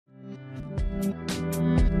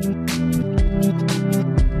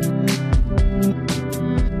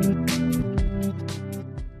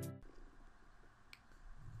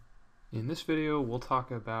this video, we'll talk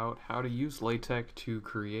about how to use LaTeX to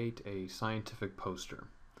create a scientific poster.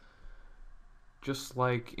 Just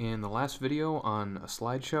like in the last video on a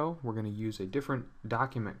slideshow, we're going to use a different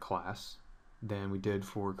document class than we did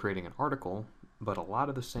for creating an article, but a lot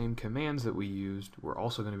of the same commands that we used we're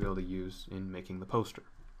also going to be able to use in making the poster.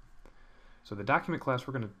 So the document class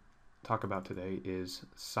we're going to talk about today is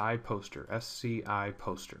sci poster, SCI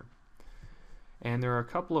poster. And there are a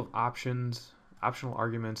couple of optional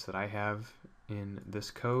arguments that I have in this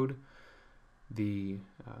code. The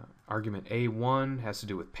argument A1 has to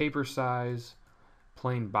do with paper size.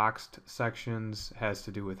 Plain boxed sections has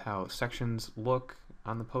to do with how sections look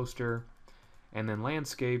on the poster. And then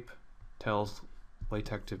landscape tells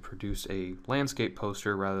LaTeX to produce a landscape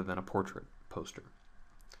poster rather than a portrait poster.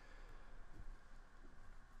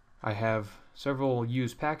 I have several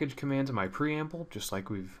use package commands in my preamble, just like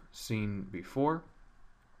we've seen before.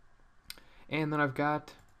 And then I've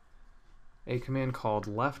got a command called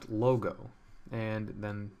left logo, and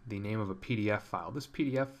then the name of a PDF file. This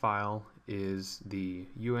PDF file is the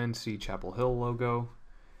UNC Chapel Hill logo,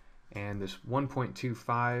 and this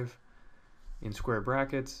 1.25 in square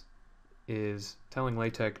brackets is telling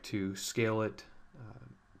LaTeX to scale it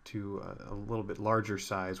to a little bit larger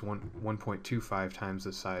size, 1.25 times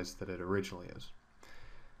the size that it originally is.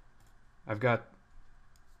 I've got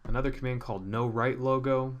another command called no right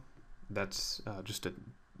logo. That's just to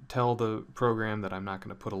tell the program that I'm not going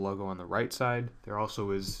to put a logo on the right side. There also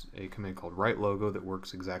is a command called right logo that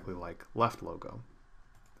works exactly like left logo.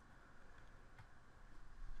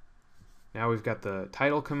 Now we've got the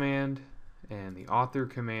title command and the author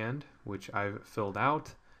command, which I've filled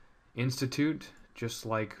out. Institute, just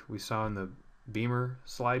like we saw in the Beamer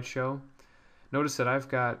slideshow. Notice that I've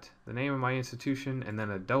got the name of my institution and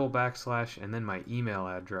then a double backslash and then my email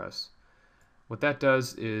address. What that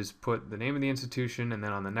does is put the name of the institution and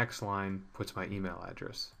then on the next line puts my email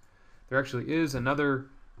address. There actually is another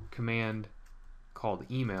command called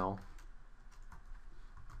email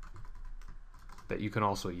that you can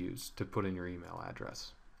also use to put in your email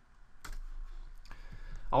address.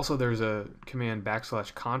 Also, there's a command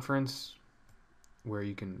 \conference where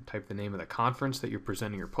you can type the name of the conference that you're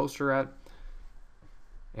presenting your poster at,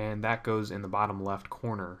 and that goes in the bottom left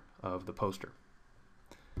corner of the poster.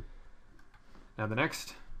 Now the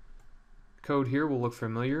next code here will look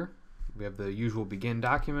familiar. We have the usual begin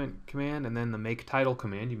document command and then the make title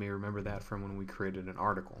command. You may remember that from when we created an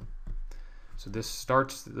article. So this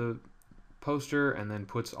starts the poster and then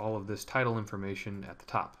puts all of this title information at the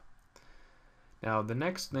top. Now the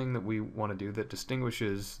next thing that we want to do that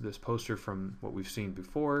distinguishes this poster from what we've seen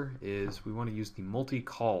before is we want to use the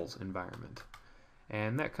multi-calls environment.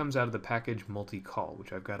 And that comes out of the package multi-call,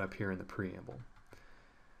 which I've got up here in the preamble.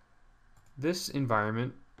 This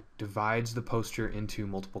environment divides the poster into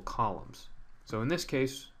multiple columns. So in this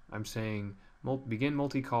case, I'm saying begin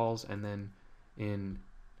multi-calls and then in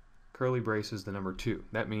curly braces the number 2.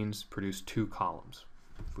 That means produce 2 columns.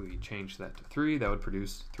 If we change that to 3, that would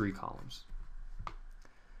produce 3 columns.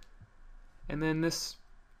 And then this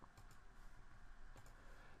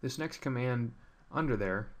next command under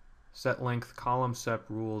there, set length column sep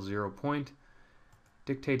rule 0 point,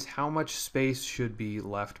 dictates how much space should be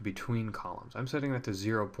left between columns. I'm setting that to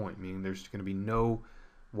 0 point, meaning there's going to be no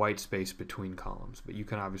white space between columns, but you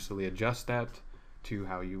can obviously adjust that to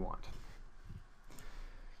how you want.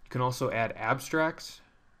 You can also add abstracts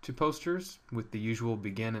to posters with the usual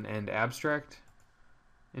begin and end abstract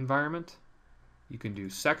environment. You can do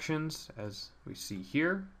sections, as we see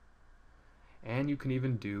here, and you can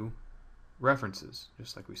even do references,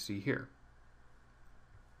 just like we see here.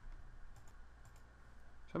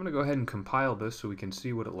 So I'm going to go ahead and compile this so we can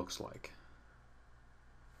see what it looks like.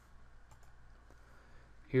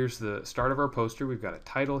 Here's the start of our poster. We've got a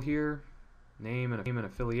title here, name and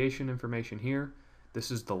affiliation information here.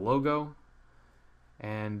 This is the logo.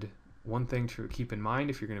 And one thing to keep in mind,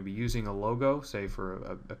 if you're going to be using a logo, say for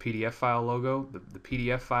a PDF file logo, the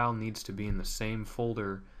PDF file needs to be in the same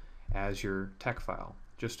folder as your text file,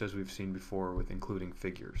 just as we've seen before with including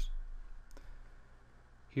figures.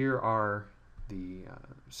 Here are the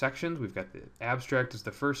sections. We've got the abstract as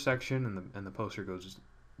the first section, and the poster goes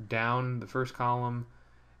down the first column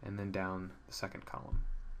and then down the second column.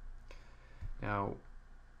 Now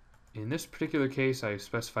in this particular case I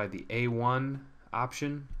specified the A1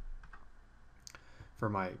 option for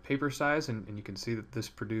my paper size, and you can see that this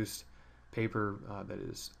produced paper that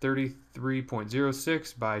is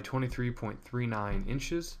 33.06 by 23.39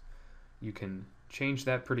 inches. You can change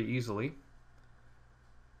that pretty easily.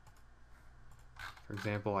 For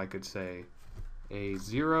example, I could say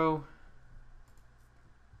A0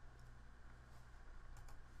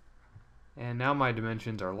 And now my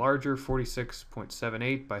dimensions are larger,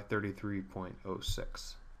 46.78 by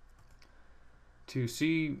 33.06. To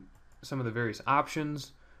see some of the various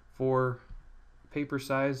options for paper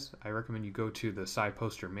size, I recommend you go to the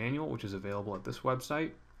SciPoster manual, which is available at this website.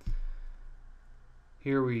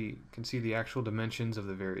 Here we can see the actual dimensions of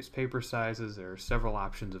the various paper sizes. There are several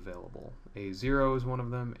options available. A0 is one of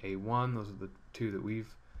them, A1, those are the two that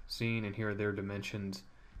we've seen, and here are their dimensions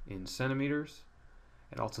in centimeters.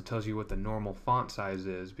 It also tells you what the normal font size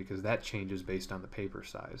is because that changes based on the paper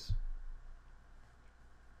size.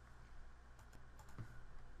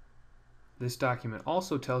 This document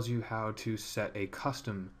also tells you how to set a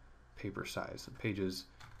custom paper size. Pages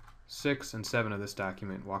 6 and 7 of this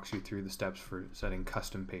document walks you through the steps for setting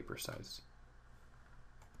custom paper size.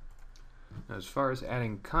 Now, as far as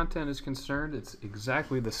adding content is concerned, it's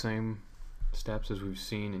exactly the same steps as we've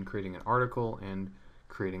seen in creating an article and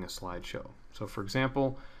creating a slideshow. So for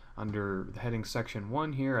example, under the heading section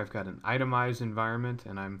 1 here, I've got an itemized environment,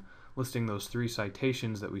 and I'm listing those 3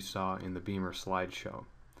 citations that we saw in the Beamer slideshow.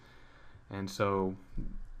 And so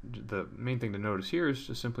the main thing to notice here is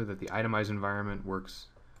just simply that the itemized environment works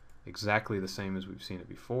exactly the same as we've seen it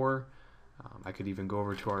before. I could even go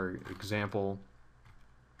over to our example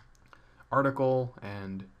article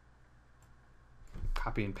and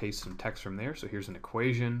copy and paste some text from there. So here's an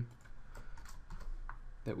equation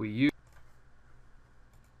that we use,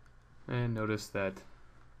 and notice that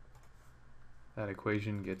that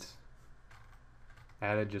equation gets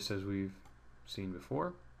added just as we've seen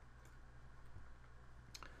before.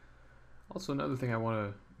 Also, another thing I want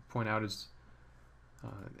to point out is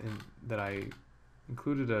that I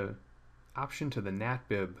included an option to the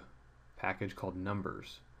NatBib package called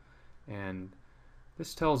numbers, and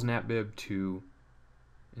this tells NatBib to,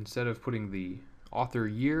 instead of putting the author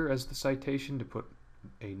year as the citation, to put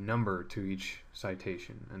a number to each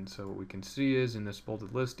citation. And so what we can see is in this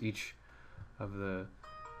bolded list, each of the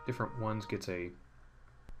different ones gets a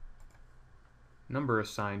number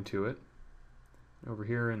assigned to it. Over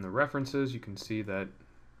here in the references, you can see that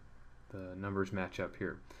the numbers match up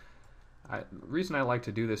here. The reason I like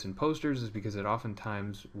to do this in posters is because it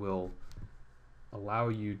oftentimes will allow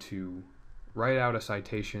you to write out a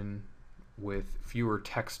citation with fewer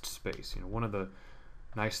text space. One of the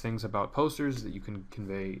nice things about posters is that you can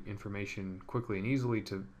convey information quickly and easily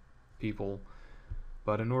to people,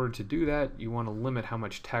 but in order to do that, you want to limit how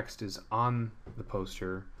much text is on the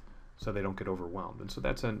poster so they don't get overwhelmed. And so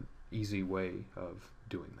that's an easy way of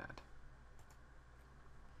doing that.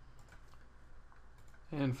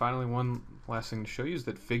 And finally, one last thing to show you is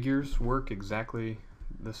that figures work exactly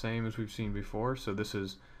the same as we've seen before. So this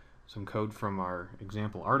is some code from our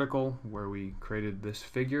example article where we created this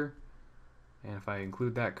figure. And if I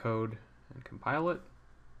include that code and compile it,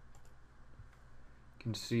 you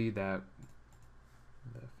can see that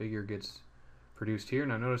the figure gets produced here.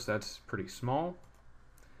 Now notice that's pretty small.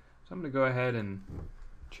 So I'm going to go ahead and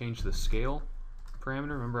change the scale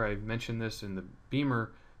parameter. Remember, I mentioned this in the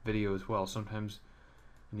Beamer video as well. Sometimes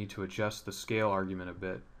you need to adjust the scale argument a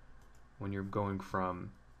bit when you're going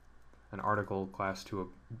from an article class to a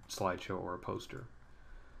slideshow or a poster.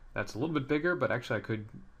 That's a little bit bigger, but actually I could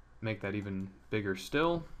make that even bigger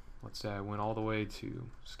still. Let's say I went all the way to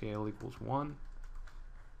scale equals 1.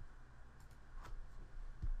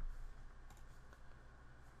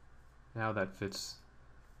 Now that fits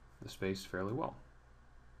the space fairly well.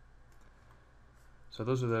 So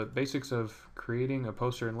those are the basics of creating a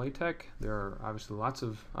poster in LaTeX. There are obviously lots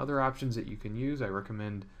of other options that you can use. I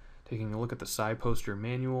recommend taking a look at the SciPoster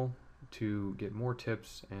manual to get more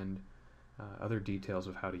tips and other details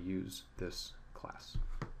of how to use this class.